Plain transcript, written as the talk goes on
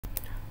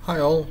Hi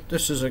all,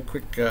 this is a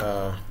quick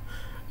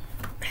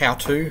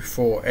how-to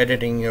for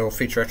editing your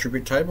feature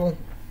attribute table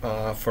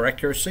for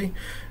accuracy.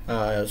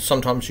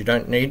 Sometimes you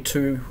don't need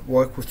to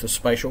work with the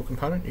spatial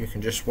component, you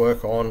can just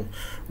work on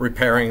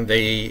repairing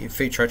the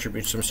feature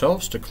attributes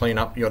themselves to clean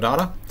up your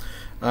data.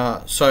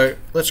 So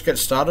let's get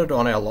started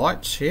on our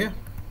lights here.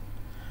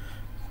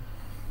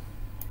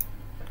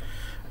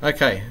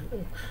 Okay,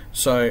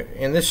 so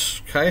in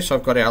this case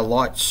I've got our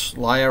lights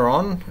layer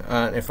on,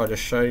 and if I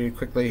just show you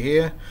quickly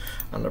here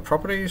under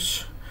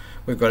properties,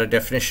 we've got a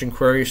definition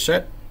query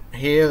set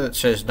here that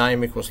says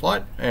name equals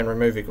light and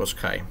remove equals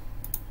k.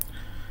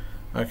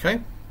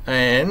 Okay,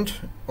 and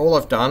all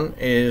I've done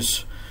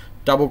is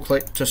double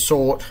click to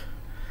sort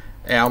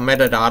our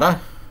metadata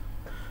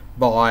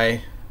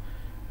by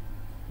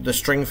the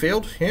string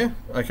field here,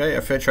 okay,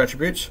 our feature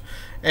attributes,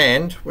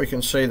 and we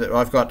can see that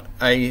I've got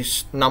a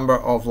number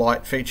of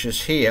light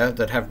features here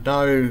that have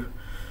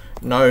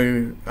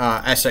no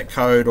asset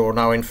code or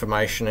no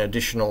information,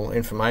 additional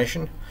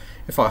information.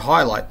 If I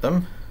highlight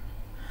them,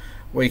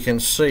 we can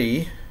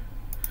see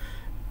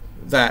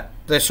that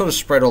they're sort of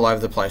spread all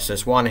over the place.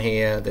 There's one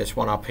here, there's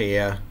one up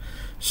here.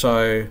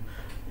 So,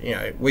 you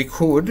know, we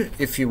could,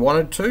 if you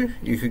wanted to,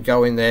 you could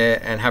go in there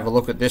and have a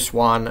look at this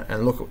one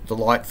and look at the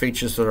light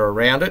features that are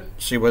around it,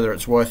 see whether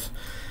it's worth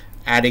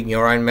adding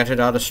your own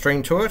metadata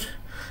string to it.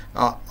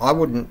 I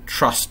wouldn't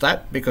trust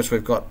that because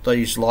we've got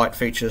these light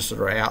features that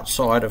are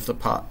outside of the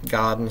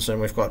gardens,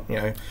 and we've got, you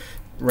know,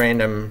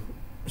 random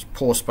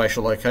poor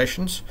spatial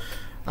locations.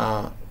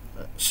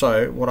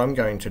 So what I'm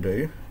going to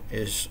do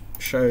is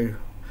show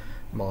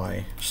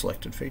my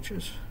selected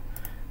features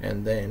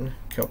and then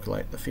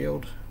calculate the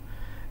field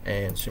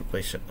and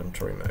simply set them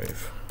to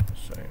remove.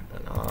 So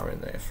an R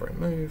in there for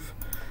remove,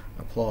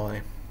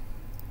 apply.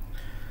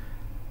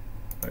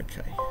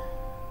 Okay.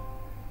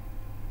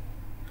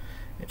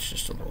 It's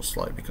just a little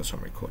slow because I'm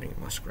recording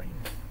my screen.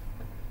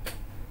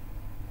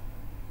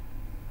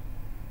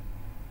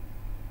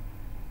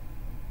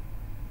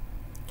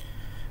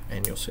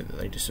 And you'll see that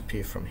they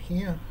disappear from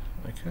here.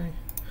 Okay,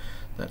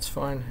 that's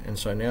fine. And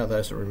so now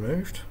those are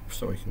removed,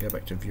 so we can go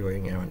back to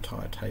viewing our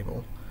entire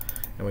table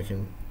and we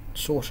can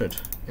sort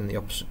it in the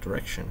opposite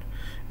direction.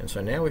 And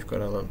so now we've got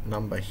a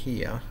number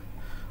here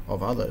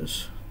of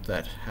others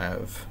that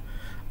have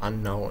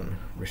unknown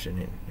written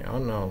in. Now,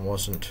 unknown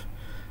wasn't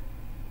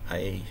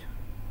an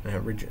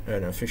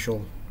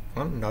official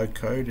one, no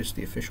code is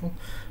the official.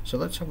 So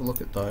let's have a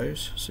look at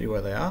those, see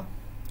where they are.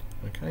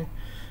 Okay,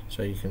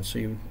 so you can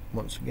see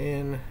once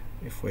again,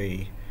 if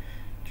we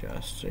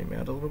just zoom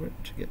out a little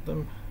bit to get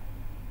them.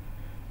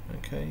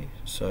 Okay,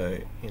 so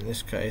in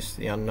this case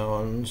the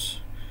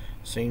unknowns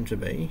seem to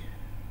be,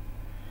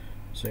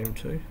 zoom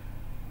to,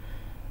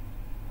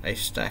 a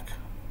stack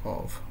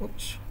of,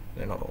 oops,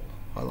 they're not all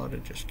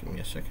highlighted, just give me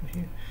a second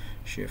here,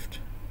 shift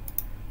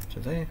to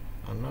there,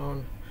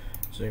 unknown,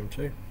 zoom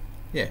to,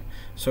 yeah,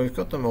 so we've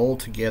got them all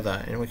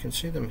together and we can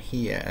see them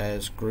here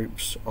as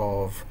groups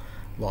of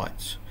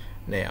lights.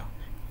 Now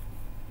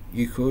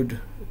you could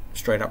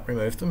straight up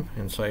remove them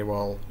and say,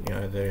 well, you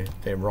know,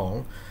 they're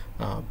wrong,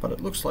 but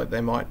it looks like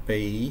there might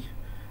be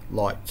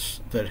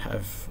lights that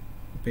have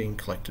been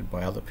collected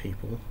by other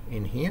people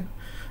in here,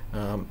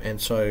 and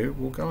so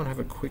we'll go and have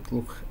a quick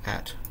look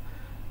at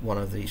one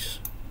of these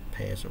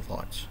pairs of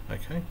lights.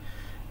 Okay,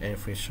 and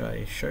if we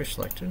say show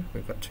selected,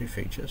 we've got two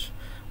features.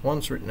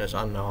 One's written as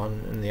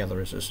unknown and the other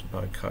is as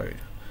no code.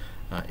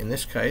 In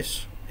this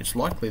case, it's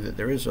likely that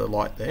there is a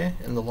light there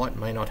and the light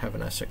may not have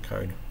an asset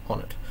code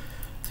on it.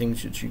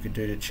 Things that you could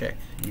do to check,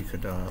 you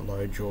could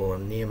load your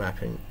near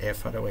map in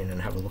AirPhoto in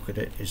and have a look at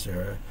it. Is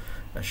there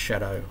a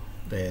shadow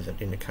there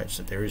that indicates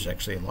that there is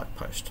actually a light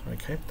post?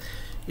 Okay,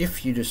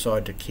 if you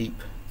decide to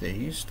keep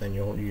these, then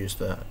you'll use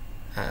the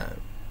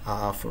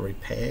R for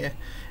repair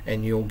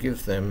and you'll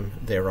give them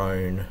their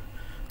own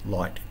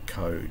light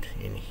code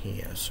in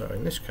here. So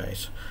in this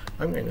case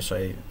I'm going to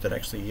say that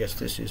actually yes,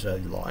 this is a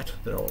light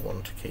that I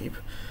want to keep,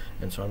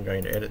 and so I'm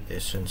going to edit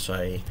this and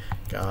say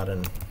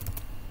garden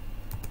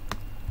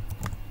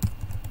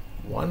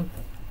 1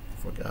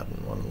 for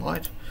garden 1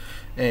 light,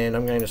 and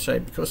I'm going to say,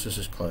 because this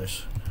is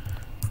close,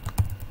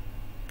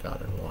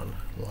 garden 1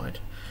 light,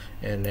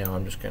 and now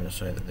I'm just going to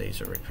say that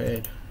these are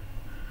repaired.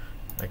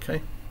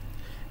 Okay,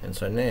 and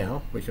so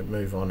now we could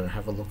move on and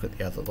have a look at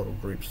the other little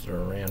groups that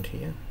are around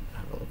here.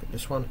 Have a look at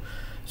this one.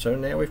 So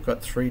now we've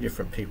got 3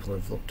 different people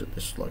who've looked at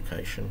this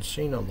location,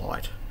 seen a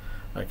light,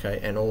 okay,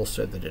 and all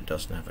said that it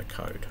doesn't have a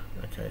code.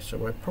 Okay, so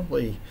we're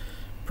probably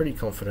pretty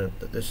confident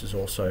that this is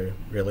also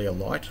really a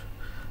light,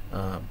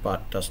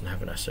 but doesn't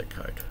have an asset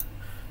code.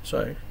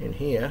 So in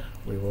here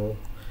we will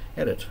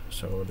edit.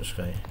 So we'll just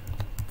say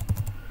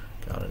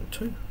garden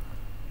 2,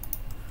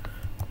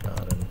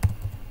 garden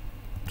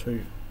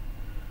 2,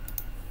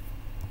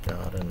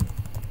 garden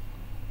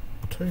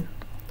 2.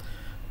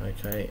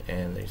 Okay,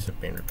 and these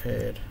have been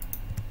repaired.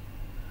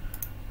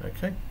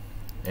 Okay,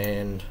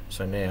 and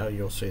so now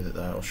you'll see that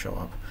they'll show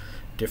up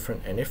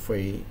different, and if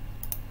we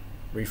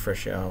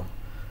refresh our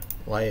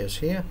layers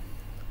here,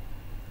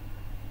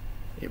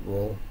 it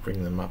will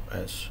bring them up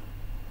as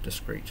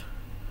discrete.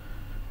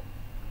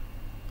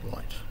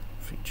 highlight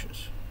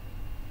features.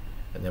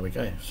 And there we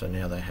go. So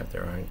now they have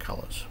their own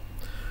colors.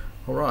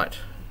 Alright,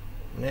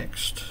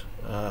 next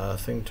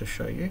thing to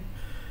show you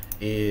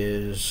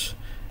is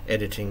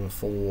editing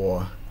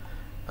for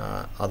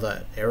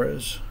other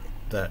errors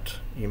that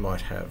you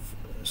might have.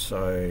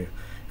 So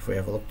if we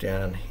have a look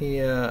down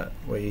here,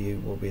 we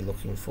will be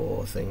looking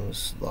for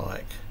things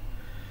like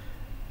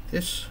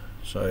this.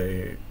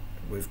 So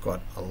we've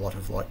got a lot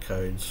of light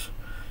codes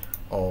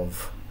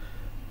of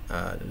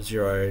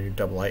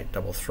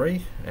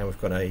 08833, and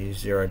we've got a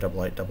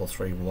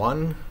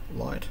 088331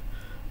 light.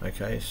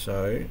 Okay,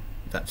 so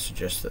that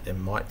suggests that there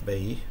might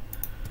be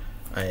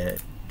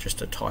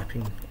just a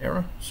typing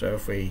error. So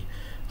if we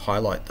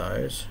highlight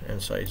those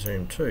and say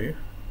zoom 2,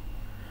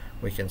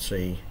 we can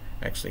see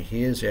actually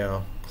here's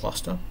our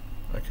cluster.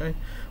 Okay,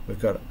 we've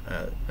got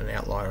an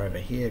outlier over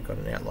here, got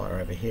an outlier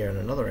over here, and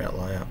another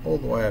outlier all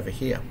the way over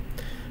here.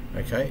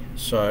 Okay,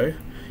 so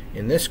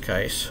in this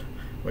case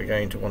we're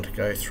going to want to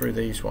go through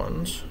these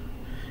ones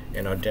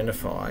and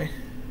identify,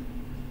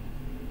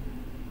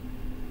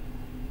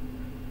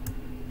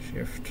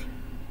 shift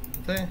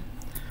there,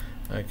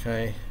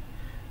 okay,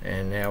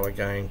 and now we're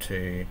going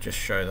to just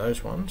show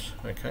those ones.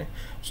 Okay,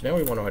 so now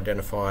we want to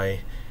identify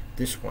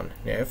this one.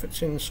 Now if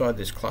it's inside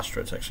this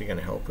cluster, it's actually going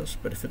to help us,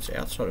 but if it's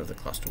outside of the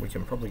cluster, we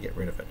can probably get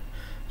rid of it.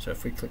 So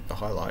if we click the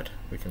highlight,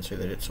 we can see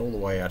that it's all the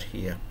way out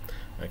here.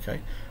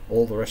 Okay,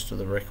 all the rest of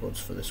the records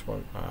for this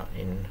one are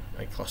in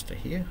a cluster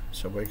here,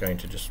 so we're going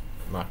to just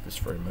mark this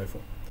for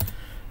removal.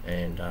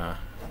 And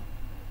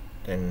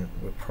then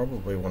we'll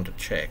probably want to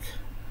check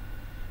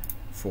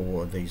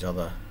for these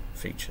other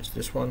features.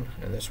 This one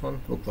and this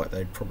one look like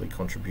they'd probably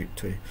contribute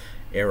to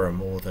error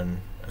more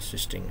than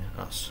assisting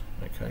us.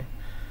 Okay,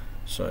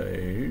 so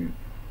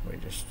we're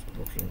just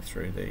looking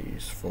through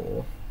these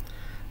four.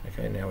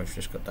 Okay, now we've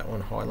just got that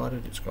one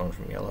highlighted, it's gone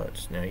from yellow,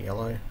 it's now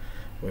yellow.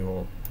 We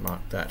will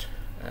mark that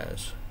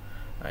as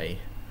a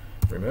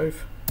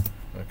remove.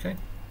 Okay,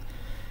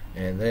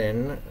 and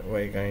then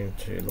we're going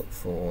to look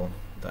for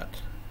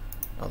that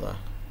other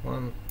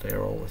one.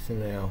 They're all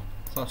within our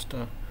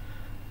cluster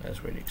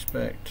as we'd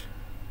expect.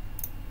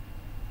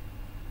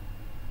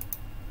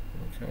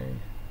 Okay,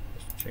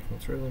 just checking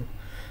through them,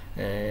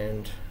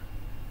 and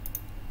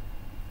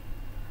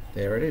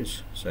there it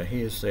is. So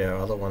here's our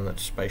other one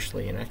that's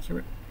spatially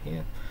inaccurate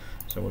here,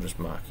 so we'll just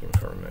mark him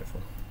for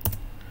removal.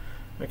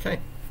 Okay.